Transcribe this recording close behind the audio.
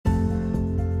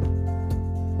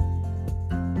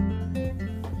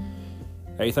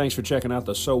Hey, thanks for checking out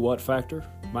the So What Factor.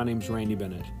 My name's Randy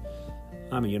Bennett.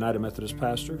 I'm a United Methodist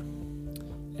pastor,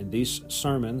 and these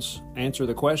sermons answer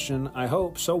the question, I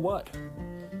hope, so what?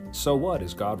 So what?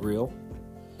 Is God real?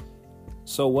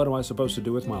 So what am I supposed to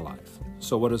do with my life?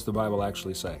 So what does the Bible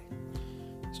actually say?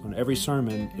 So in every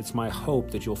sermon, it's my hope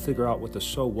that you'll figure out what the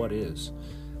so what is.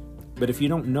 But if you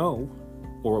don't know,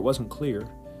 or it wasn't clear,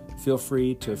 feel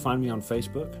free to find me on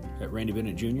Facebook at Randy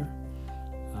Bennett Jr.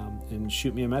 And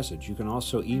shoot me a message. You can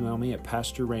also email me at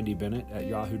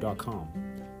pastorrandybennett@yahoo.com.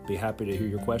 Be happy to hear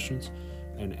your questions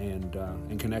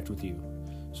and connect with you.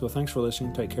 So thanks for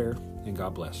listening. Take care, and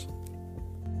God bless.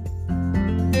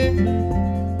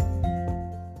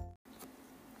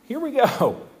 Here we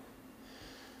go.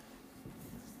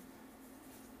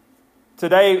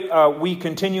 Today we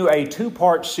continue a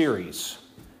two-part series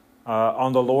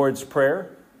on the Lord's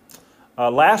Prayer.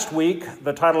 Last week,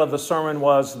 the title of the sermon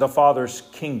was The Father's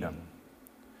Kingdom.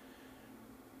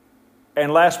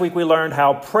 And last week we learned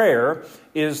how prayer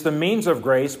is the means of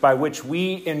grace by which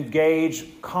we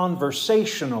engage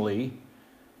conversationally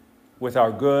with our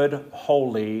good,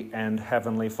 holy, and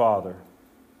heavenly Father.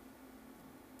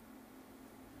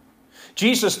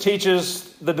 Jesus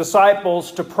teaches the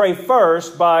disciples to pray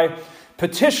first by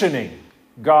petitioning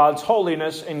God's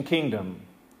holiness and kingdom.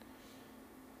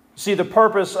 See, the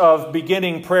purpose of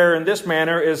beginning prayer in this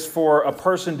manner is for a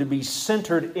person to be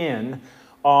centered in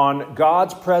on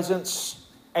God's presence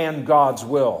and God's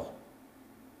will.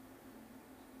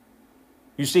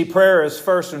 You see, prayer is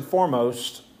first and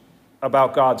foremost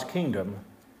about God's kingdom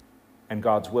and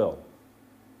God's will.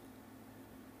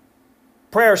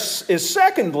 Prayer is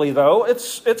secondly, though,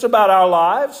 it's about our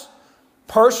lives,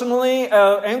 personally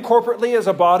and corporately as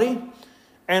a body,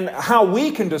 and how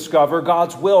we can discover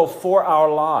God's will for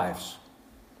our lives.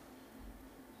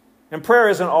 And prayer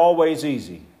isn't always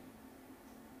easy,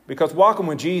 because walking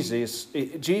with Jesus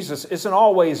isn't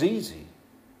always easy.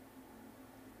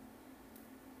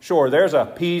 Sure, there's a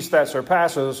peace that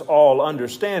surpasses all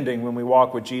understanding when we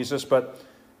walk with Jesus, but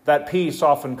that peace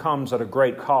often comes at a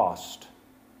great cost.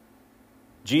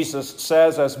 Jesus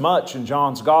says as much in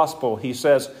John's Gospel. He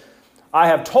says, I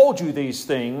have told you these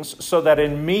things so that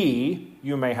in me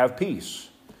you may have peace.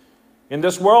 In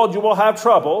this world you will have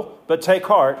trouble, but take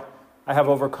heart, I have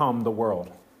overcome the world.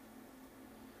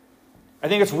 I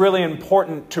think it's really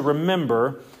important to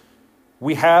remember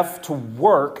we have to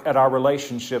work at our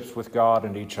relationships with God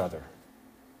and each other.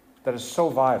 That is so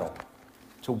vital,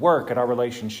 to work at our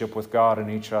relationship with God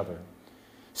and each other.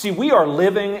 See, we are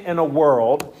living in a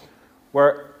world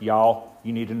where, y'all,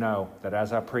 you need to know that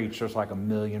as I preach, there's like a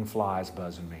million flies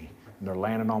buzzing me. And they're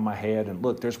landing on my head. And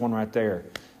look, there's one right there.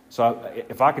 So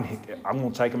if I can, I'm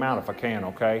going to take them out if I can,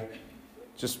 okay?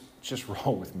 Just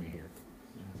roll with me here.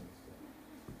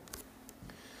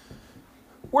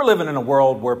 We're living in a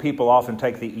world where people often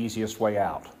take the easiest way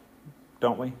out,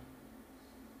 don't we?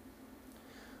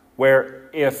 Where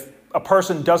if a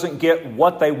person doesn't get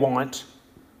what they want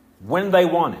when they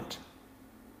want it,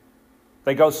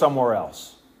 they go somewhere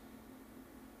else.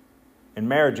 In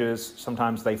marriages,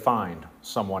 sometimes they find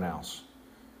someone else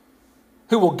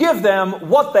who will give them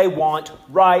what they want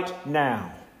right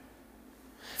now.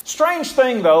 Strange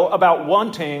thing, though, about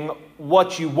wanting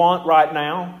what you want right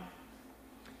now,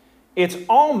 it's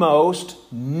almost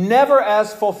never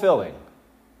as fulfilling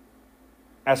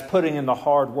as putting in the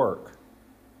hard work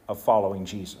of following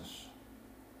Jesus,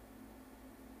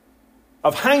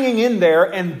 of hanging in there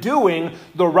and doing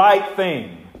the right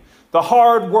thing. The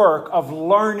hard work of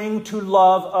learning to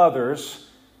love others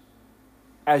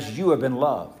as you have been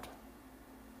loved.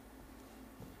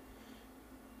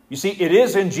 You see, it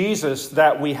is in Jesus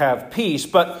that we have peace,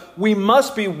 but we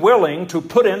must be willing to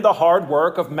put in the hard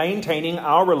work of maintaining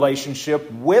our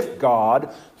relationship with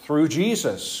God through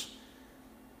Jesus.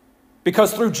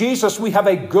 Because through Jesus we have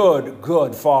a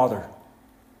good Father.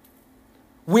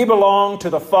 We belong to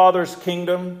the Father's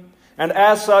kingdom, and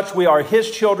as such, we are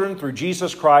His children through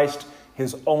Jesus Christ,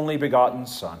 His only begotten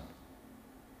Son.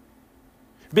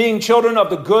 Being children of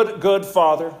the good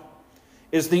Father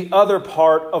is the other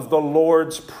part of the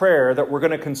Lord's Prayer that we're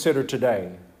going to consider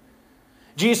today.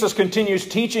 Jesus continues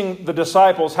teaching the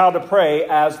disciples how to pray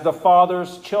as the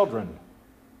Father's children.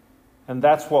 And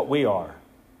that's what we are,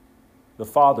 the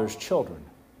Father's children.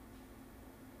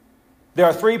 There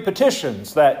are three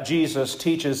petitions that Jesus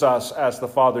teaches us as the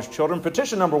Father's children.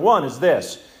 Petition number one is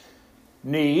this: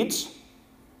 needs,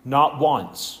 not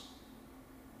wants.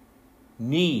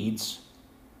 Needs,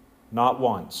 not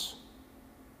wants.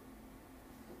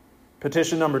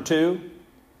 Petition number two: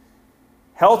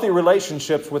 healthy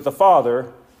relationships with the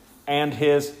Father and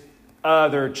His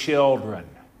other children.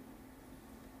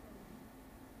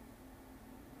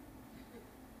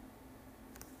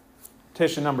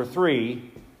 Petition number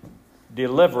 3,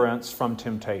 deliverance from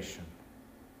temptation.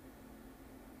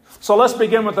 So let's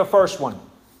begin with the first one.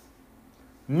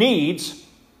 Needs,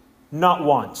 not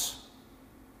wants.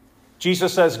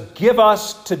 Jesus says, give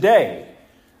us today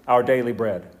our daily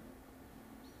bread.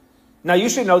 Now you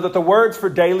should know that the words for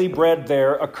daily bread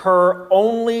there occur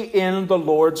only in the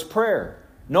Lord's Prayer.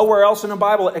 Nowhere else in the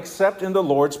Bible except in the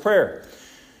Lord's Prayer.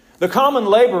 The common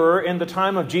laborer in the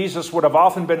time of Jesus would have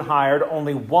often been hired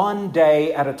only one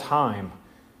day at a time,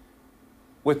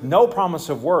 with no promise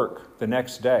of work the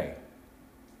next day.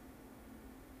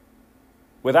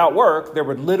 Without work, there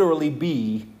would literally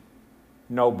be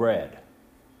no bread.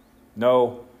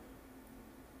 No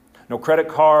credit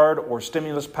card or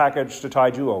stimulus package to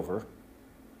tide you over.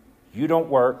 You don't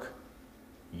work,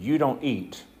 you don't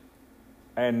eat,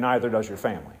 and neither does your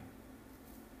family.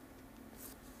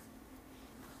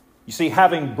 You see,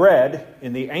 having bread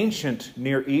in the ancient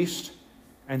Near East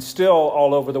and still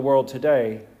all over the world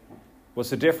today was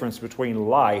the difference between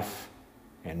life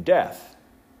and death.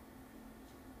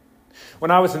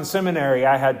 When I was in seminary,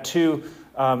 I had two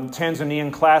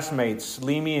Tanzanian classmates,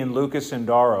 Limi and Lucas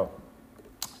Indaro.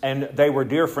 And they were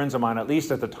dear friends of mine, at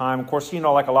least at the time. Of course,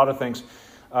 like a lot of things,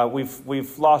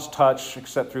 we've lost touch,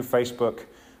 except through Facebook,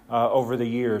 over the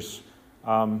years.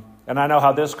 And I know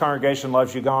how this congregation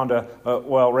loves Uganda.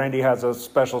 Randy has a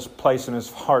special place in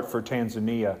his heart for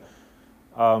Tanzania.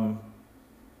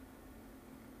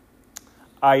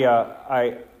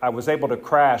 I was able to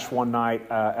crash one night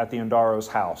at the Indaro's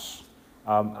house.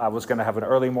 I was going to have an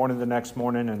early morning the next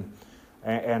morning,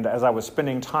 and as I was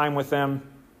spending time with them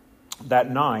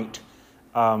that night,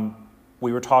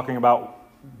 we were talking about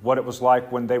what it was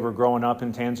like when they were growing up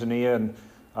in Tanzania, and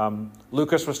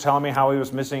Lucas was telling me how he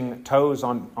was missing toes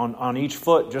on each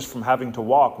foot just from having to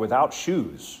walk without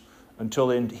shoes until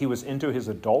he was into his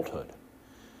adulthood.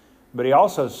 But he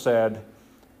also said,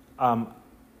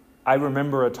 I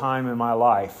remember a time in my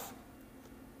life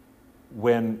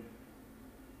when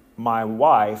my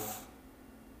wife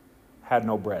had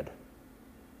no bread.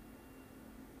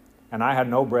 And I had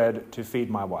no bread to feed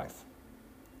my wife.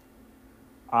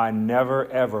 I never,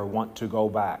 ever want to go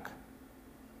back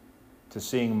to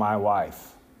seeing my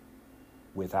wife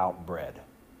without bread.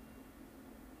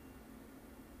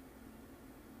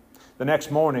 The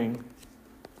next morning,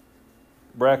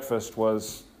 breakfast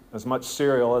was as much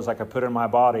cereal as I could put in my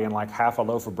body and like half a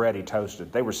loaf of bread he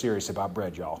toasted. They were serious about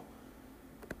bread, y'all.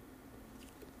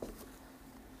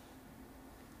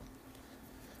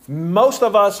 Most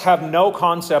of us have no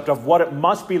concept of what it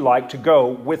must be like to go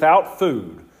without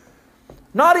food.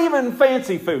 Not even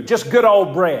fancy food, just good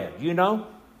old bread,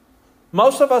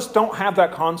 Most of us don't have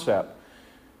that concept.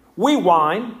 We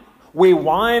whine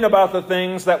about the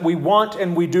things that we want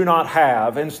and we do not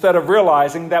have, instead of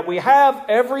realizing that we have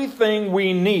everything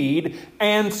we need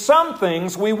and some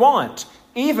things we want,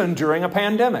 even during a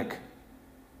pandemic.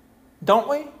 Don't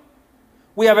we?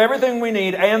 We have everything we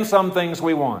need and some things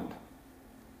we want.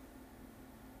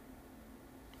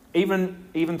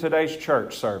 Even today's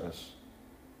church service.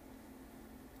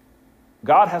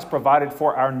 God has provided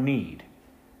for our need.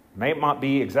 May not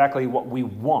be exactly what we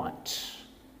want,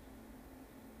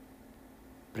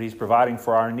 but He's providing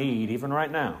for our need even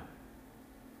right now.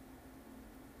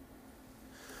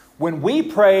 When we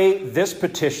pray this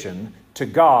petition to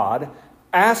God,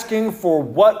 asking for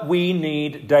what we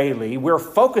need daily, we're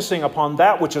focusing upon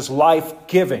that which is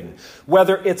life-giving,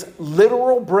 whether it's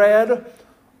literal bread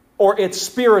or it's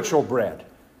spiritual bread.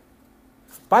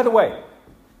 By the way,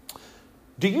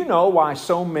 do you know why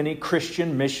so many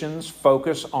Christian missions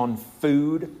focus on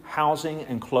food, housing,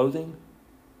 and clothing?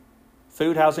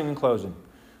 Food, housing, and clothing.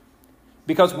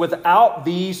 Because without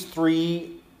these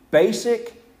three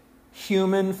basic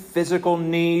human physical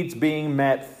needs being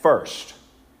met first,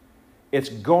 it's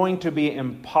going to be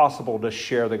impossible to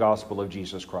share the gospel of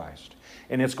Jesus Christ.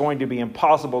 And it's going to be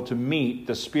impossible to meet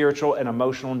the spiritual and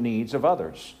emotional needs of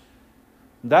others.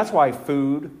 That's why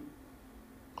food,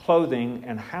 clothing,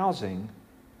 and housing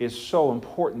is so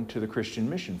important to the Christian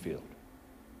mission field.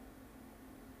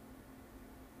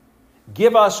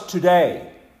 Give us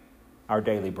today our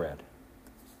daily bread.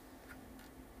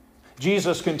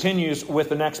 Jesus continues with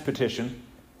the next petition,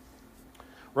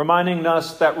 reminding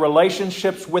us that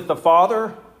relationships with the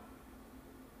Father,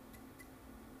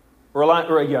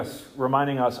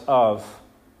 reminding us of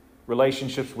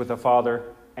relationships with the Father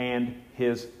and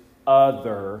His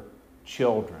other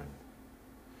children.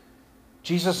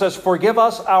 Jesus says, forgive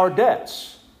us our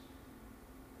debts,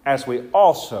 as we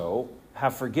also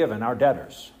have forgiven our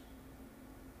debtors.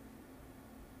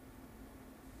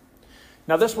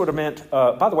 Now, this would have meant,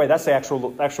 by the way, that's the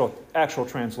actual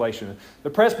translation. The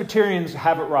Presbyterians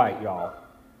have it right, y'all.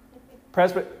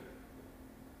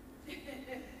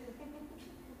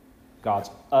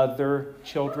 God's other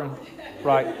children.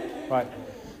 Right.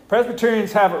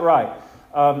 Presbyterians have it right.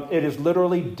 It is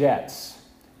literally debts.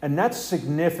 And that's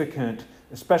significant,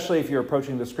 especially if you're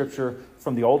approaching the Scripture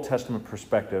from the Old Testament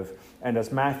perspective. And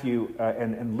as Matthew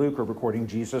and Luke are recording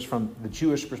Jesus from the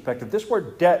Jewish perspective, this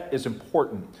word debt is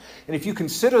important. And if you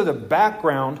consider the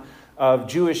background of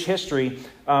Jewish history,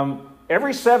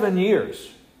 every 7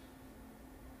 years,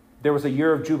 there was a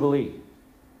year of Jubilee.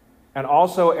 And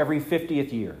also every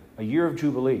 50th year, a year of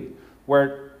Jubilee,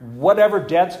 where whatever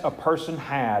debts a person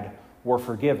had were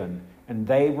forgiven, and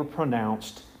they were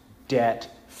pronounced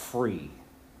debt-free.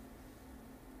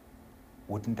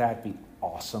 Wouldn't that be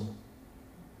awesome?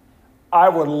 I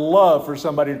would love for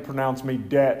somebody to pronounce me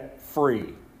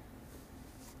debt-free.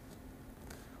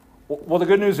 Well, the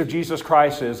good news of Jesus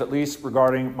Christ is, at least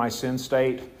regarding my sin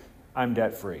state, I'm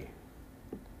debt-free.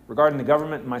 Regarding the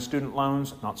government and my student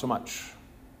loans, not so much.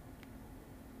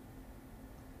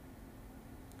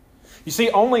 You see,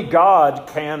 only God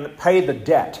can pay the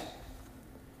debt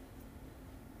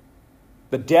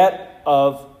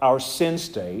of our sin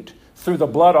state, through the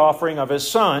blood offering of His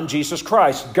Son, Jesus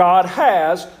Christ. God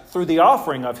has, through the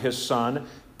offering of His Son,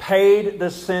 paid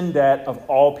the sin debt of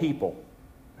all people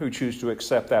who choose to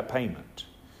accept that payment.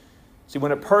 See,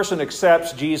 when a person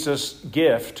accepts Jesus'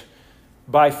 gift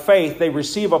by faith, they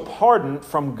receive a pardon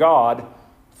from God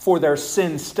for their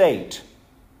sin state.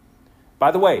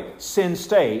 By the way, sin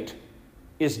state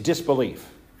is disbelief.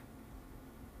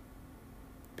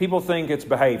 People think it's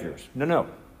behaviors. No.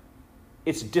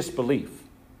 It's disbelief.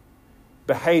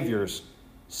 Behaviors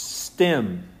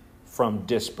stem from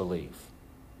disbelief.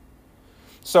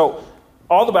 So,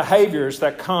 all the behaviors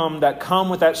that come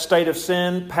with that state of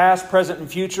sin, past, present,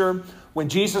 and future, when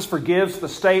Jesus forgives the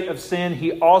state of sin,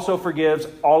 He also forgives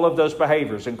all of those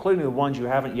behaviors, including the ones you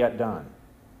haven't yet done.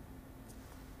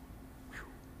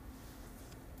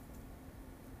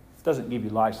 Doesn't give you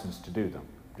license to do them.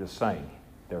 Just saying,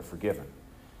 they're forgiven.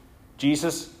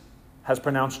 Jesus has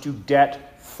pronounced you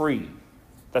debt-free.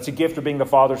 That's a gift of being the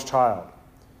Father's child.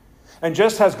 And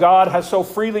just as God has so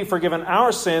freely forgiven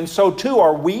our sins, so too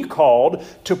are we called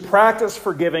to practice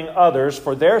forgiving others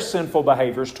for their sinful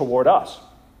behaviors toward us.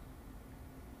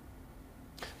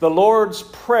 The Lord's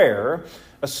Prayer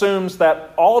assumes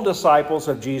that all disciples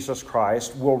of Jesus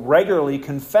Christ will regularly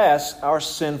confess our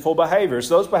sinful behaviors,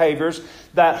 those behaviors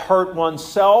that hurt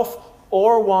oneself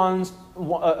or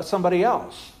somebody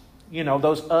else,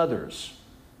 those others.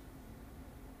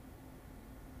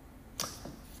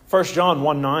 1 John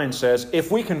 1:9 says,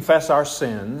 "If we confess our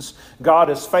sins, God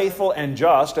is faithful and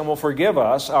just and will forgive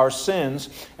us our sins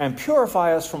and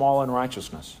purify us from all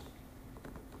unrighteousness."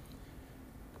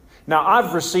 Now,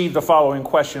 I've received the following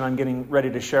question I'm getting ready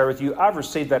to share with you. I've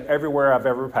received that everywhere I've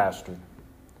ever pastored.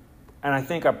 And I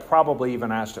think I've probably even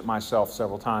asked it myself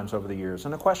several times over the years.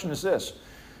 And the question is this: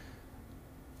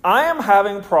 I am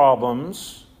having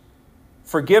problems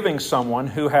forgiving someone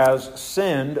who has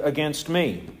sinned against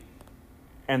me,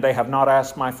 and they have not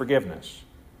asked my forgiveness.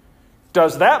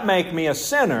 Does that make me a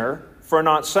sinner for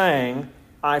not saying,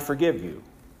 "I forgive you"?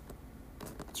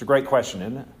 It's a great question,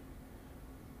 isn't it?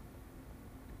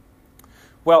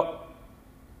 Well,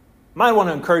 might want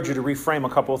to encourage you to reframe a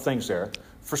couple of things there.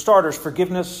 For starters,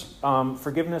 forgiveness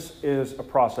is a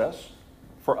process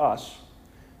for us.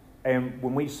 And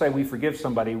when we say we forgive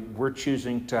somebody, we're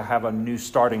choosing to have a new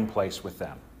starting place with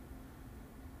them.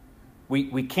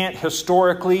 We can't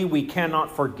we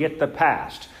cannot forget the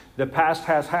past. The past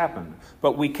has happened.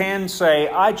 But we can say,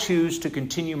 I choose to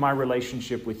continue my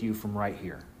relationship with you from right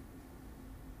here.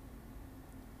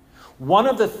 One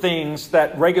of the things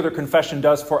that regular confession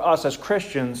does for us as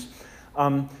Christians,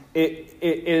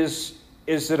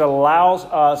 it allows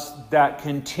us that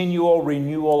continual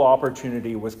renewal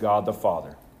opportunity with God the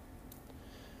Father.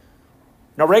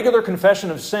 Now, regular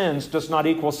confession of sins does not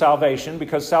equal salvation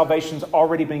because salvation's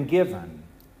already been given.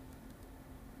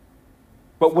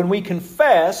 But when we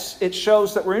confess, it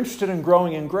shows that we're interested in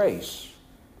growing in grace.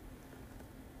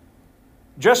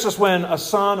 Just as when a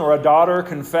son or a daughter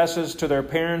confesses to their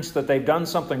parents that they've done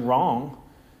something wrong,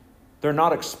 they're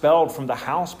not expelled from the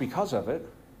house because of it.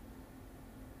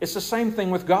 It's the same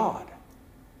thing with God.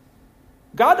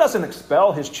 God doesn't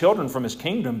expel His children from His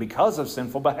kingdom because of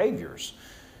sinful behaviors.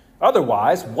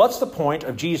 Otherwise, what's the point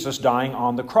of Jesus dying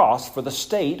on the cross for the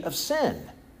state of sin?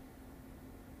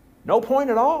 No point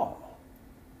at all.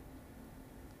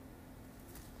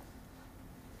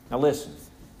 Now listen,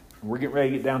 we're getting ready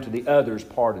to get down to the others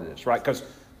part of this, right?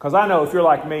 Because I know if you're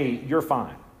like me, you're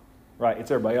fine. Right,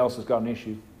 it's everybody else that's got an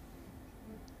issue.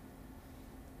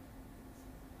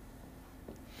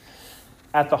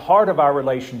 At the heart of our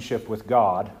relationship with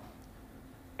God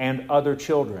and other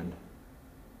children,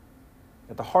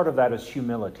 at the heart of that is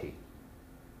humility.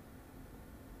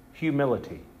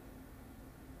 Humility.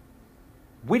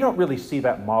 We don't really see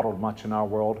that modeled much in our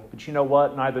world, but you know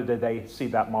what? Neither did they see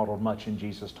that modeled much in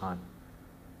Jesus' time.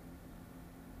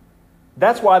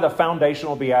 That's why the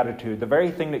foundational beatitude, the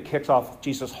very thing that kicks off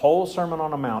Jesus' whole Sermon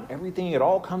on the Mount, everything, it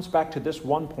all comes back to this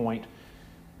one point.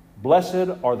 Blessed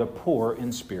are the poor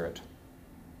in spirit,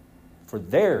 for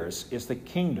theirs is the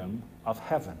kingdom of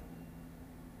heaven.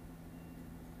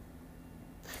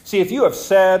 See, if you have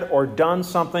said or done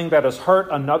something that has hurt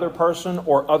another person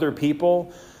or other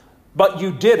people, but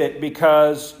you did it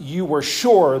because you were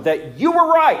sure that you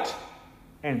were right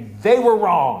and they were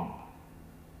wrong,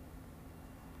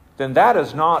 then that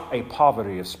is not a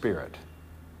poverty of spirit.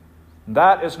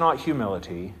 That is not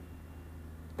humility.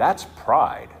 That's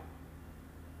pride.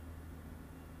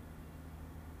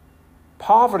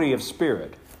 Poverty of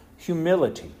spirit,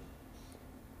 humility,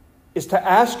 is to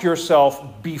ask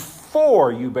yourself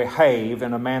before you behave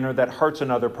in a manner that hurts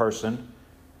another person,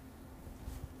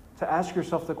 to ask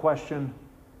yourself the question,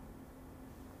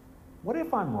 what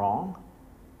if I'm wrong?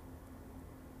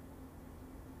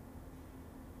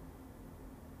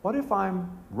 What if I'm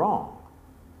wrong?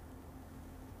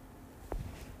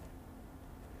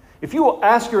 If you will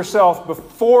ask yourself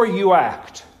before you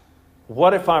act,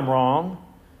 what if I'm wrong?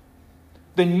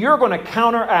 Then you're going to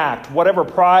counteract whatever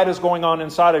pride is going on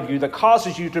inside of you that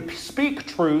causes you to speak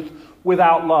truth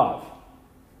without love.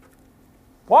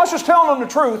 Well, I was just telling them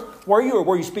the truth. Were you, or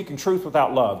were you speaking truth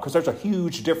without love? Because there's a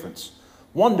huge difference.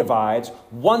 One divides,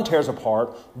 one tears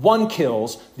apart, one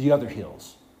kills, the other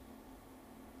heals.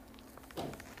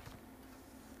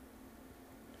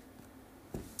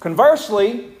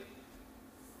 Conversely,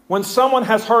 when someone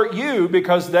has hurt you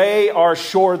because they are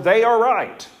sure they are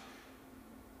right,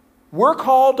 we're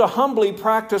called to humbly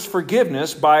practice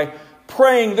forgiveness by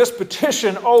praying this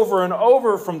petition over and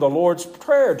over from the Lord's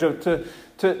Prayer, to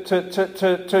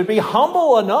be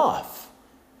humble enough,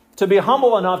 to be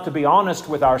honest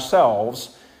with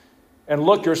ourselves and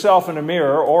look yourself in the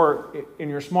mirror or in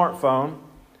your smartphone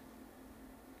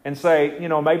and say,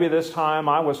 maybe this time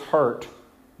I was hurt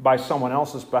by someone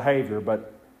else's behavior,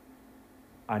 but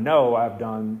I know I've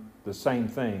done the same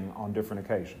thing on different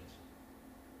occasions.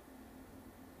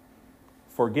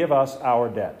 Forgive us our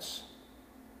debts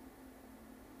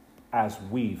as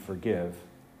we forgive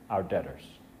our debtors.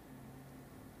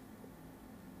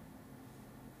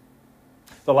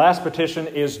 The last petition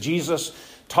is Jesus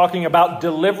talking about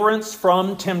deliverance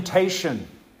from temptation.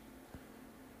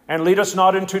 And lead us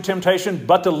not into temptation,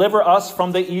 but deliver us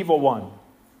from the evil one.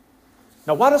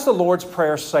 Now, why does the Lord's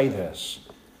Prayer say this?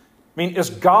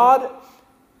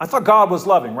 I thought God was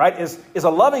loving, right? Is a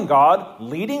loving God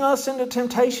leading us into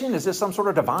temptation? Is this some sort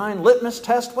of divine litmus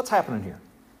test? What's happening here?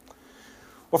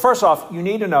 Well, first off, you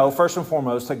need to know, first and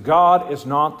foremost, that God is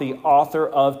not the author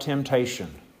of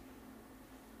temptation.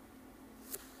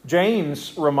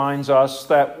 James reminds us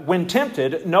that when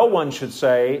tempted, no one should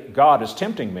say, God is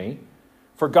tempting me.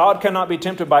 For God cannot be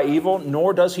tempted by evil,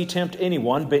 nor does he tempt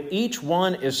anyone, but each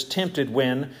one is tempted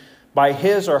when, by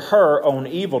his or her own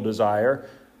evil desire,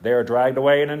 they are dragged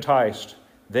away and enticed.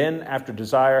 Then, after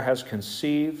desire has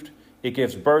conceived, it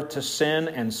gives birth to sin,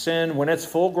 and sin, when it's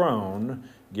full grown,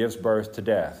 gives birth to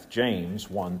death. James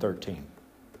 1:13.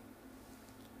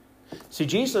 See,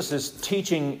 Jesus is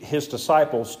teaching his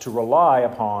disciples to rely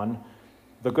upon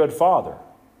the good Father.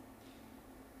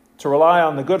 To rely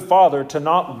on the good Father to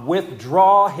not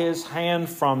withdraw his hand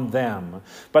from them,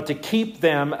 but to keep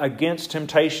them against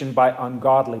temptation by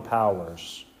ungodly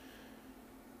powers.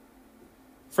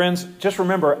 Friends, just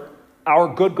remember, our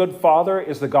good Father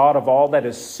is the God of all that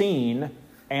is seen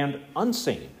and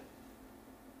unseen.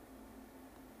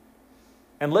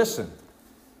 And listen,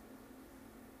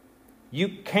 you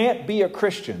can't be a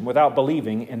Christian without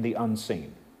believing in the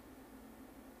unseen.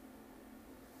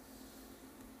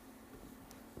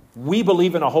 We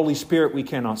believe in a Holy Spirit we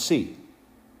cannot see.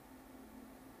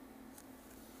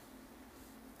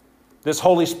 This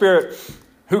Holy Spirit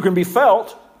who can be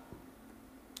felt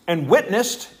and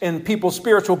witnessed in people's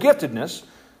spiritual giftedness.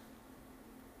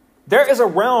 There is a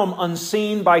realm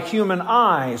unseen by human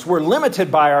eyes. We're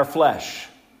limited by our flesh.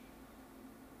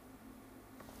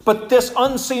 But this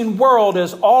unseen world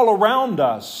is all around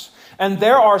us. And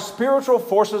there are spiritual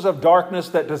forces of darkness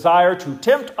that desire to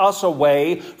tempt us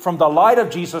away from the light of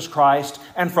Jesus Christ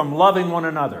and from loving one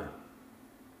another.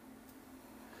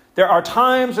 There are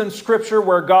times in Scripture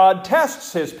where God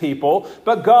tests His people,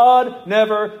 but God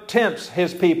never tempts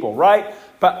His people, right?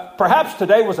 But perhaps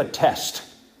today was a test.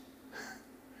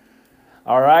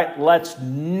 All right, let's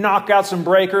knock out some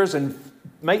breakers and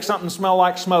make something smell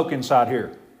like smoke inside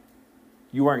here.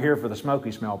 You weren't here for the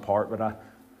smoky smell part, but I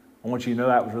want you to know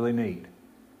that was really neat.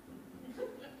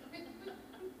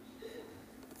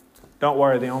 Don't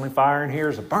worry, the only fire in here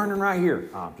is a burning right here.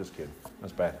 Oh, I'm just kidding.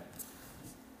 That's bad.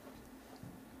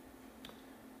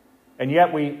 And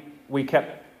yet we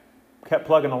kept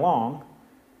plugging along.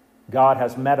 God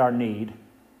has met our need,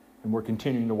 and we're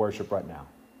continuing to worship right now.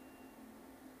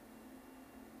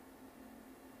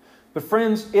 But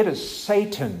friends, it is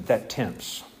Satan that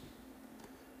tempts.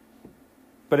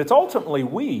 But it's ultimately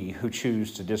we who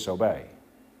choose to disobey.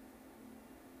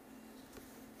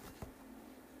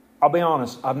 I'll be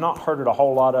honest, I've not heard it a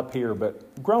whole lot up here,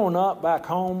 but growing up back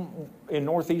home in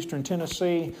northeastern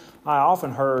Tennessee, I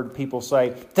often heard people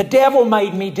say, "The devil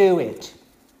made me do it."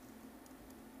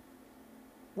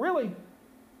 Really?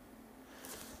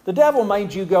 The devil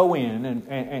made you go in and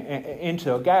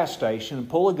into a gas station and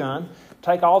pull a gun,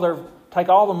 take all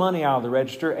the money out of the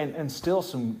register and steal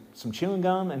some chewing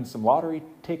gum and some lottery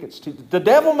tickets too. The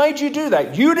devil made you do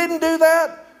that. You didn't do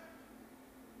that?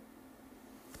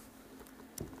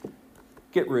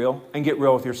 Get real and get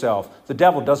real with yourself. The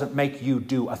devil doesn't make you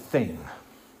do a thing.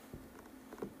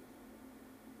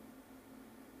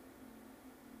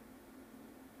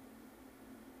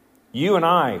 You and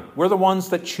I, we're the ones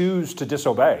that choose to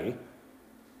disobey.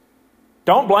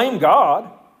 Don't blame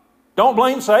God. Don't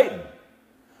blame Satan.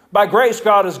 By grace,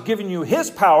 God has given you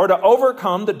His power to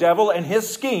overcome the devil and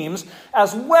his schemes,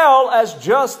 as well as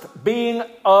just being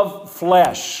of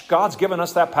flesh. God's given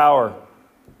us that power.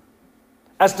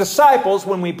 As disciples,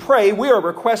 when we pray, we are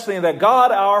requesting that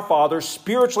God, our Father,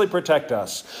 spiritually protect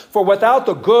us. For without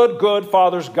the good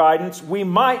Father's guidance, we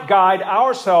might guide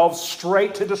ourselves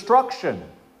straight to destruction.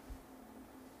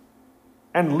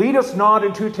 And lead us not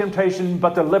into temptation,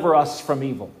 but deliver us from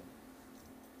evil.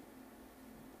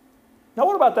 Now,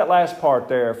 what about that last part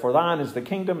there? For thine is the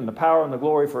kingdom and the power and the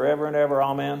glory forever and ever.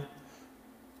 Amen.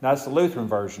 That's the Lutheran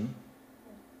version.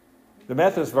 The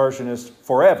Methodist version is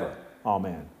forever.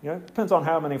 Amen. It depends on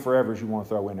how many forevers you want to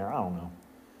throw in there. I don't know.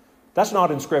 That's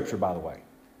not in Scripture, by the way.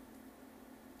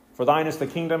 For thine is the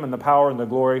kingdom and the power and the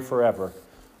glory forever.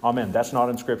 Amen. That's not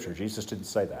in Scripture. Jesus didn't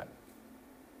say that.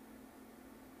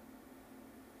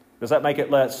 Does that make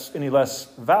it any less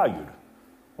valued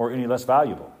or any less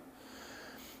valuable?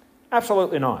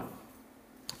 Absolutely not.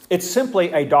 It's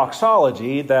simply a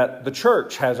doxology that the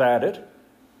church has added.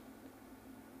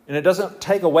 And it doesn't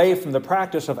take away from the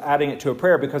practice of adding it to a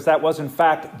prayer, because that was in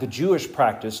fact the Jewish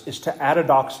practice, is to add a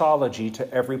doxology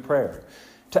to every prayer.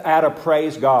 To add a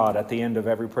praise God at the end of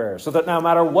every prayer. So that no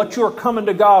matter what you're coming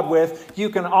to God with, you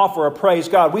can offer a praise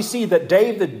God. We see that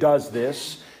David does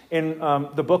this in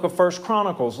the book of 1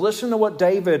 Chronicles. Listen to what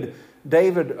David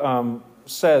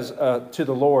says to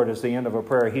the Lord as the end of a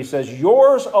prayer. He says,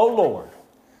 yours, O Lord,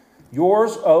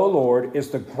 is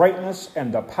the greatness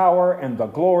and the power and the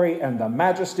glory and the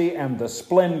majesty and the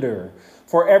splendor.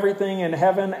 For everything in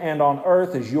heaven and on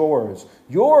earth is yours.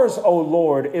 Yours, O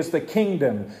Lord, is the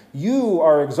kingdom. You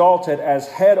are exalted as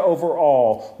head over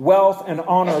all. Wealth and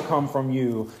honor come from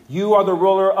you. You are the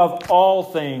ruler of all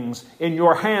things. In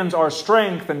your hands are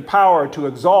strength and power to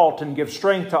exalt and give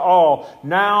strength to all.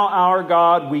 Now, our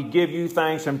God, we give you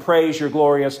thanks and praise your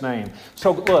glorious name.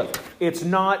 So look, it's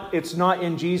not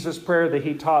in Jesus' prayer that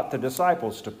He taught the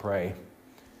disciples to pray.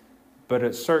 But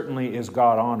it certainly is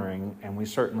God-honoring, and we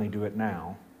certainly do it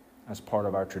now as part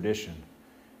of our tradition.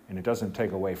 And it doesn't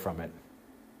take away from it.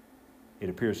 It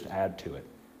appears to add to it.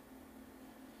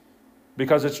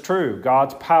 Because it's true.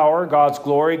 God's power, God's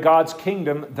glory, God's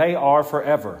kingdom, they are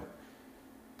forever.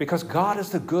 Because God is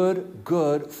the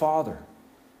good Father.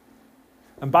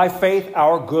 And by faith,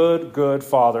 our good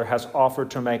Father has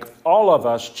offered to make all of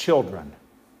us children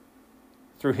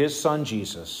through His Son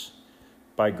Jesus,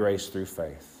 by grace through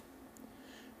faith.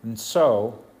 And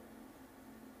so,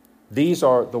 these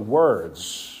are the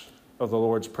words of the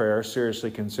Lord's Prayer seriously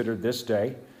considered this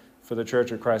day for the Church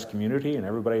of Christ community and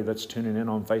everybody that's tuning in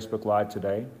on Facebook Live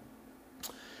today.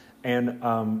 And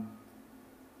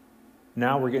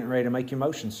now we're getting ready to make you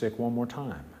motion sick one more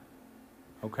time.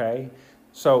 Okay?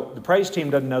 So the praise team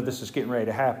doesn't know this is getting ready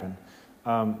to happen,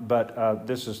 but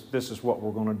this is what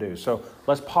we're going to do. So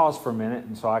let's pause for a minute,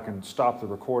 and so I can stop the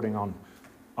recording on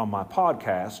my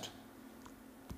podcast.